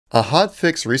A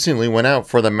hotfix recently went out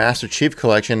for the Master Chief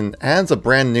Collection and adds a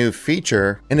brand new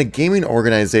feature, and a gaming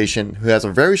organization who has a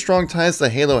very strong ties to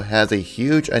Halo has a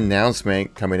huge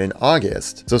announcement coming in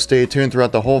August. So stay tuned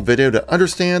throughout the whole video to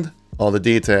understand all the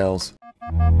details.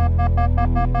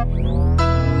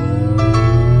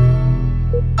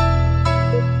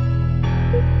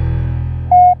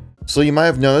 So you might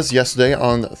have noticed yesterday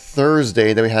on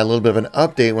Thursday that we had a little bit of an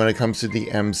update when it comes to the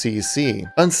MCC.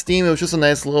 On Steam, it was just a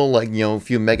nice little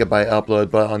few megabyte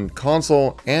upload, but on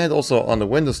console and also on the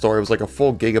Windows Store, it was like a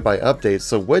full gigabyte update.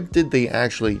 So what did they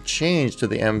actually change to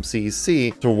the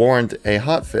MCC to warrant a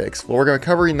hotfix? Well, we're going to be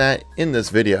covering that in this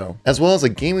video. As well as a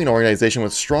gaming organization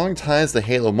with strong ties to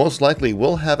Halo most likely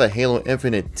will have a Halo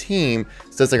Infinite team,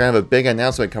 since they're going to have a big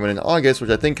announcement coming in August, which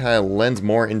I think kind of lends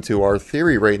more into our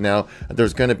theory right now that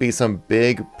there's going to be some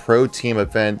big pro team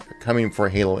event coming for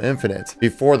Halo Infinite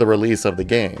before the release of the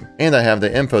game. And I have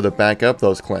the info to back up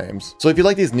those claims. So if you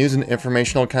like these news and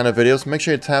informational kind of videos, make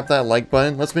sure you tap that like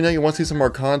button. Lets me know you want to see some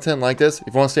more content like this.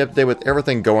 If you want to stay up to date with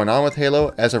everything going on with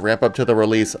Halo as a wrap up to the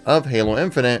release of Halo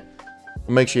Infinite,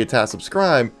 make sure you tap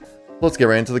subscribe. Let's get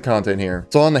right into the content here.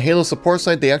 So on the Halo support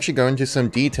site, they actually go into some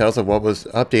details of what was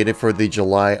updated for the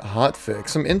July hotfix.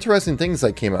 Some interesting things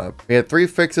that came up. We had 3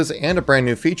 fixes and a brand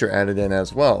new feature added in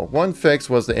as well. One fix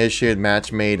was the issued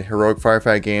match-made heroic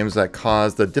firefight games that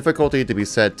caused the difficulty to be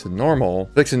set to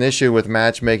normal. Fixed an issue with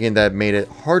matchmaking that made it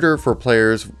harder for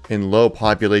players in low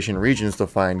population regions to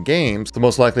find games. So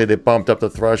most likely they bumped up the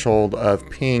threshold of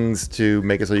pings to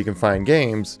make it so you can find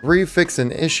games. 3 fixed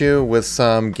an issue with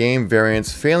some game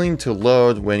variants failing to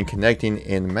load when connecting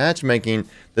in matchmaking.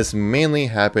 This mainly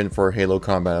happened for Halo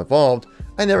Combat Evolved.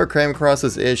 I never came across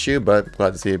this issue, but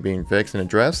glad to see it being fixed and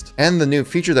addressed. And the new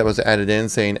feature that was added in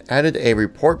saying added a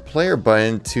report player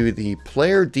button to the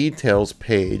player details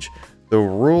page. The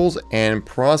rules and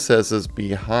processes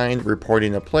behind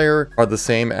reporting a player are the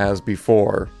same as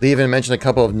before. They even mentioned a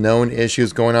couple of known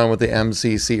issues going on with the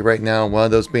MCC right now, one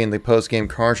of those being the post-game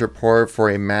crash report for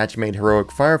a match-made heroic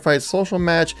firefight social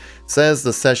match says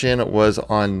the session was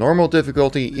on normal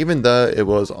difficulty even though it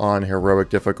was on heroic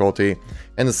difficulty.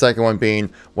 And the second one being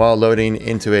while loading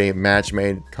into a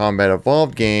match-made Combat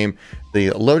Evolved game,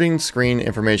 the loading screen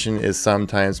information is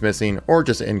sometimes missing or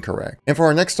just incorrect. And for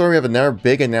our next story, we have another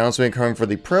big announcement coming for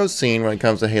the pro scene when it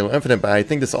comes to Halo Infinite, but I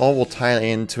think this all will tie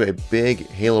into a big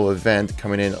Halo event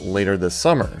coming in later this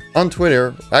summer. On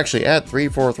Twitter, actually at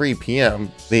 3:43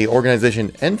 p.m., the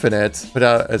organization Nfinite put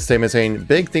out a statement saying,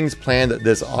 "Big things planned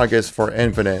this August for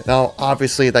Infinite." Now,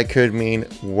 obviously that could mean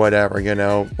whatever,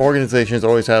 Organizations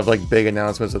always have big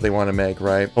announcements that they want to make,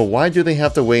 right? But why do they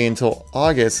have to wait until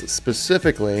August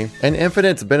specifically? And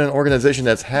Infinite's been an organization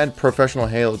that's had professional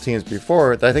Halo teams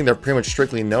before. I think they're pretty much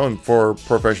strictly known for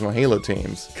professional Halo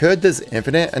teams. Could this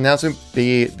Infinite announcement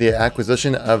be the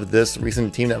acquisition of this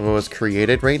recent team that was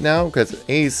created right now? Because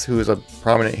Ace, who is a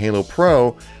prominent Halo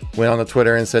pro, went on the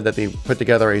Twitter and said that they put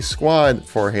together a squad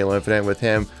for Halo Infinite with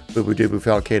him, Boo-Boo-Doo-Boo,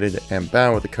 Falcated, and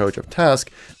Bound with the coach of Tusk.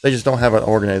 They just don't have an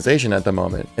organization at the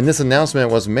moment. And this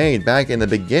announcement was made back in the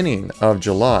beginning of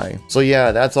July. So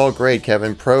yeah, that's all great,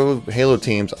 Kevin. Pro Halo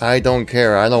teams, I don't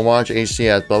care. I don't watch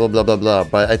HCS, blah, blah, blah, blah, blah.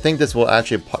 But I think this will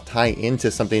actually tie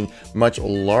into something much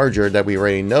larger that we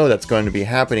already know that's going to be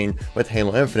happening with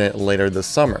Halo Infinite later this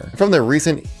summer. From the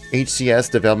recent HCS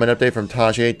development update from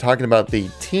Tashi, talking about the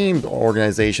team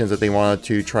organizations that they wanted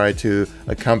to try to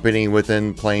accompany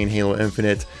within playing Halo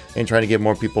Infinite and trying to get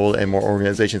more people and more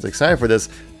organizations excited for this.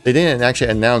 They didn't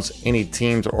actually announce any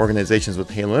teams or organizations with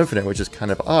Halo Infinite, which is kind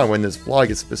of odd when this vlog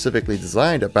is specifically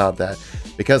designed about that,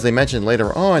 because they mentioned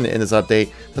later on in this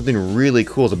update something really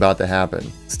cool is about to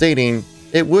happen, stating,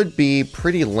 "It would be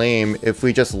pretty lame if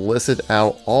we just listed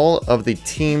out all of the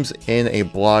teams in a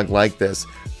blog like this.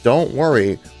 Don't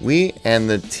worry, we and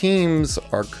the teams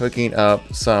are cooking up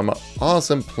some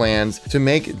awesome plans to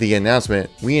make the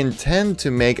announcement. We intend to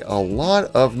make a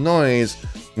lot of noise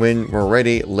when we're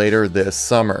ready later this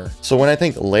summer." So when I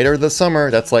think later this summer,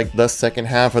 that's like the second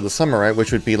half of the summer, right?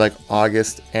 Which would be like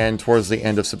August and towards the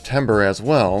end of September as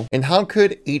well. And how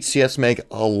could HCS make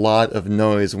a lot of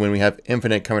noise when we have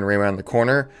Infinite coming right around the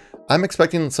corner? I'm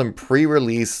expecting some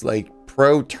pre-release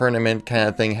pro tournament kind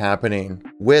of thing happening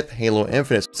with Halo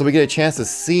Infinite, so we get a chance to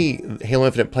see Halo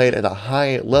Infinite played at a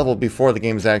high level before the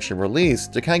game is actually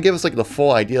released, to kind of give us the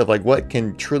full idea of what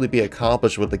can truly be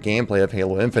accomplished with the gameplay of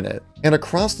Halo Infinite. And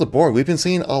across the board, we've been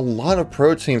seeing a lot of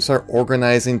pro teams start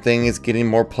organizing things, getting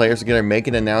more players together,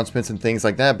 making announcements and things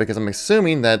like that, because I'm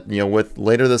assuming that, with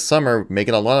later this summer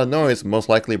making a lot of noise, most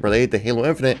likely related to Halo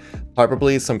Infinite,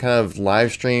 probably some kind of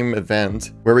live stream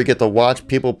event where we get to watch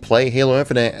people play Halo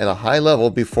Infinite at a high level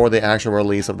before the actual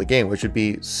release of the game, which would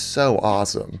be so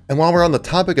awesome. And while we're on the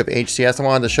topic of HCS, I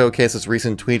wanted to showcase this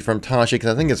recent tweet from Tashi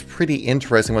because I think it's pretty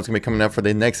interesting what's going to be coming up for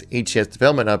the next HCS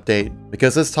development update,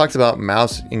 because this talks about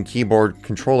mouse and keyboard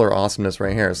controller awesomeness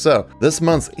right here. So this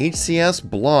month's HCS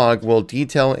blog will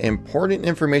detail important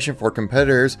information for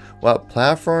competitors, what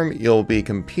platform you'll be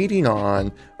competing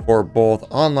on for both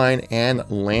online and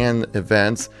LAN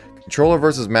events, controller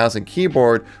versus mouse and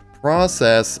keyboard,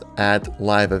 process at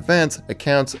live events,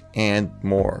 accounts, and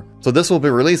more. So this will be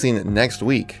releasing next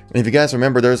week. And if you guys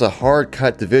remember, there's a hard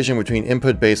cut division between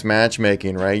input-based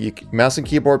matchmaking, right? Mouse and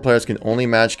keyboard players can only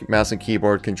match mouse and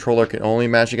keyboard, controller can only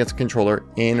match against controller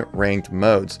in ranked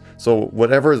modes. So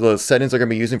whatever the settings are going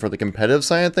to be using for the competitive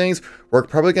side of things, we're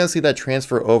probably going to see that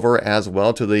transfer over as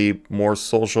well to the more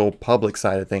social public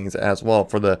side of things as well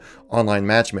for the online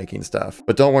matchmaking stuff.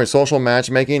 But don't worry, social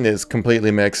matchmaking is completely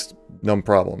mixed. No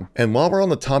problem. And while we're on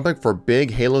the topic for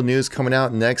big Halo news coming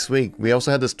out next week, we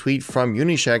also had this tweet from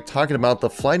Uny talking about the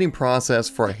flighting process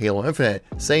for Halo Infinite,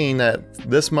 saying that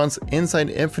this month's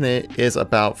Inside Infinite is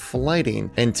about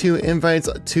flighting, and 2 invites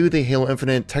to the Halo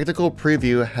Infinite technical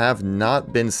preview have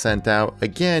not been sent out.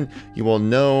 Again, you will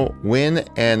know when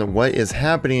and what is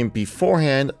happening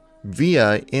beforehand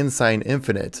via Inside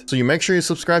Infinite. So you make sure you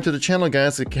subscribe to the channel,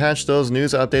 guys, to catch those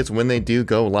news updates when they do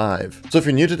go live. So if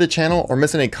you're new to the channel or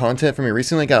missing any content from me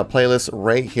recently, I got a playlist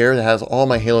right here that has all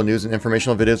my Halo news and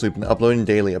informational videos we've been uploading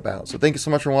daily about. So thank you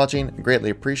so much for watching. I greatly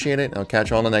appreciate it, and I'll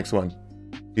catch you on the next one.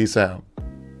 Peace out.